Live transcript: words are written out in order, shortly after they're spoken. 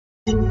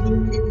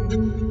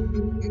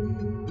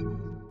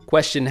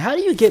Question: how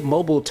do you get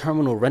mobile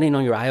terminal running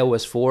on your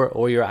iOS 4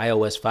 or your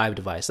iOS 5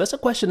 device? That's a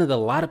question that a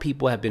lot of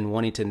people have been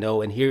wanting to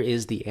know, and here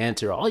is the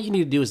answer. All you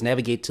need to do is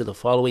navigate to the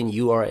following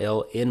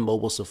URL in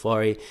mobile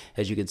Safari.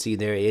 As you can see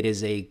there, it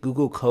is a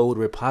Google code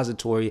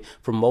repository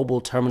for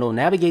mobile terminal.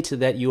 Navigate to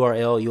that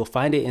URL. You'll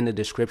find it in the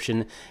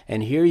description,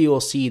 and here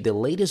you'll see the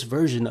latest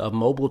version of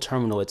mobile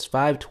terminal. It's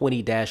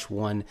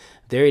 520-1.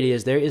 There it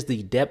is. There is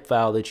the dep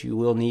file that you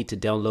will need to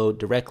download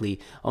directly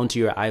onto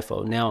your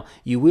iPhone. Now,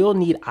 you will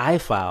need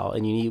iFile,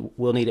 and you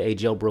will need a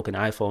jailbroken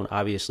iPhone,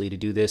 obviously, to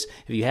do this.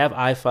 If you have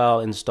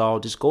iFile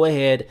installed, just go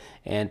ahead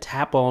and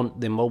tap on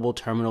the mobile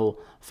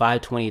terminal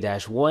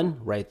 520-1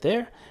 right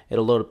there.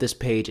 It'll load up this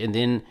page, and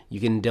then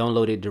you can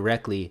download it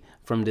directly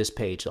from this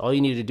page. So all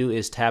you need to do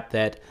is tap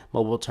that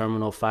mobile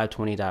terminal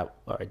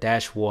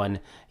 520-1.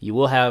 You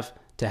will have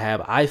to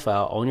have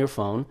iFile on your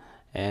phone.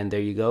 And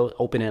there you go,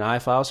 open in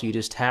iFile. So you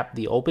just tap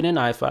the open in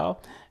iFile,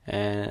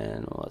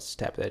 and let's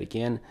tap that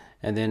again.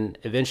 And then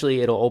eventually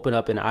it'll open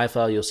up in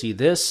iFile. You'll see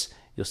this,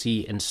 you'll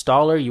see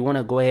installer. You want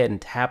to go ahead and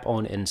tap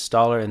on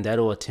installer, and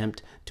that'll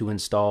attempt to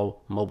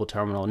install mobile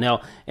terminal.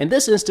 Now, in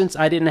this instance,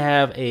 I didn't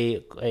have a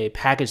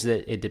package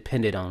that it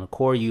depended on,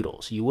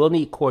 CoreUtils. You will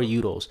need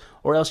CoreUtils,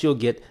 or else you'll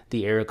get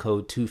the error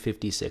code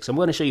 256. I'm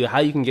going to show you how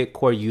you can get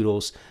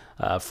CoreUtils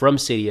from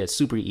Cydia. It's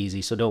super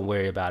easy, so don't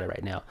worry about it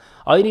right now.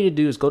 All you need to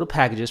do is go to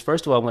packages.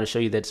 First of all, I'm going to show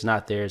you that it's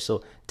not there.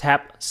 So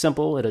tap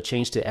simple, it'll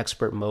change to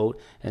expert mode,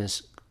 and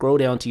scroll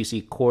down till you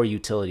see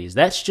CoreUtils.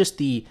 That's just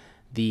the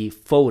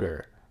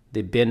folder,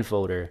 the bin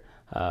folder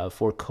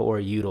for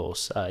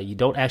CoreUtils. You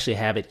don't actually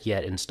have it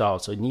yet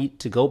installed, so you need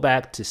to go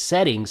back to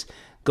settings,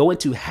 go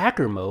into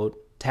hacker mode,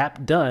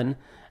 tap done,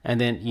 and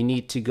then you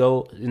need to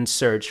go and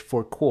search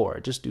for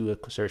Core. Just do a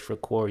search for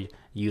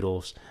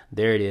CoreUtils.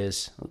 There it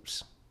is.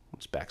 Oops.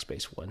 Let's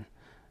backspace one,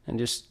 and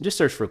just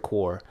search for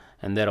Core,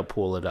 and that'll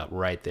pull it up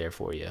right there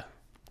for you.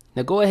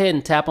 Now go ahead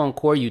and tap on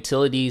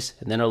CoreUtils,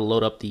 and then it'll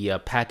load up the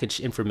package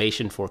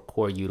information for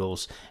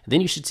CoreUtils.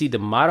 Then you should see the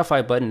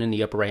modify button in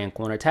the upper right hand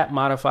corner. Tap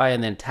modify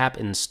and then tap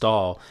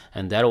install,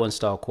 and that'll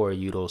install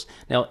CoreUtils.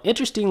 Now,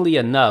 interestingly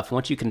enough,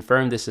 once you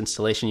confirm this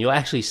installation, you'll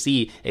actually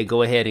see it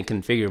go ahead and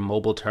configure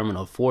mobile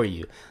terminal for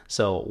you.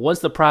 So once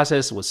the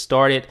process was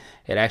started,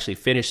 it actually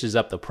finishes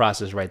up the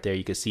process right there.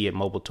 You can see it,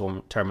 mobile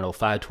terminal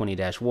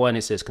 520-1.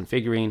 It says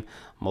configuring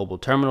mobile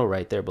terminal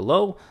right there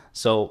below.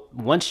 So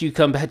once you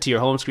come back to your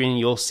home screen,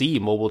 you'll see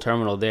mobile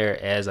terminal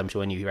there as I'm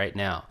showing you right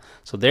now.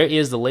 So there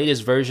is the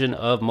latest version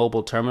of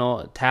mobile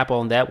terminal. Tap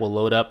on that will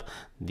load up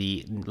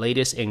the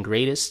latest and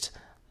greatest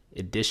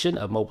edition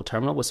of mobile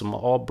terminal with some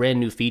all brand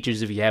new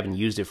features if you haven't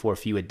used it for a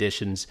few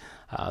editions.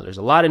 There's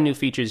a lot of new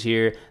features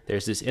here.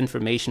 There's this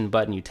information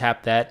button. You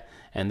tap that,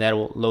 and that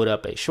will load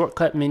up a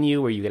shortcut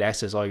menu where you can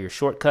access all your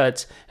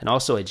shortcuts, and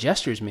also a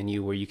gestures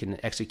menu where you can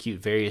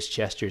execute various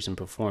gestures and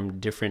perform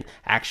different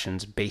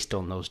actions based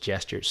on those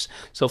gestures.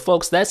 So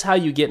folks, that's how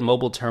you get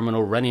mobile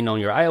terminal running on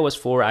your iOS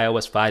 4,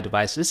 iOS 5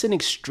 device. It's an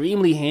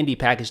extremely handy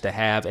package to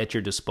have at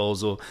your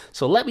disposal.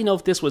 So let me know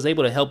if this was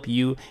able to help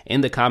you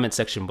in the comment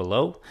section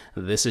below.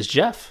 This is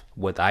Jeff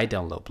with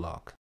iDownload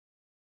Blog.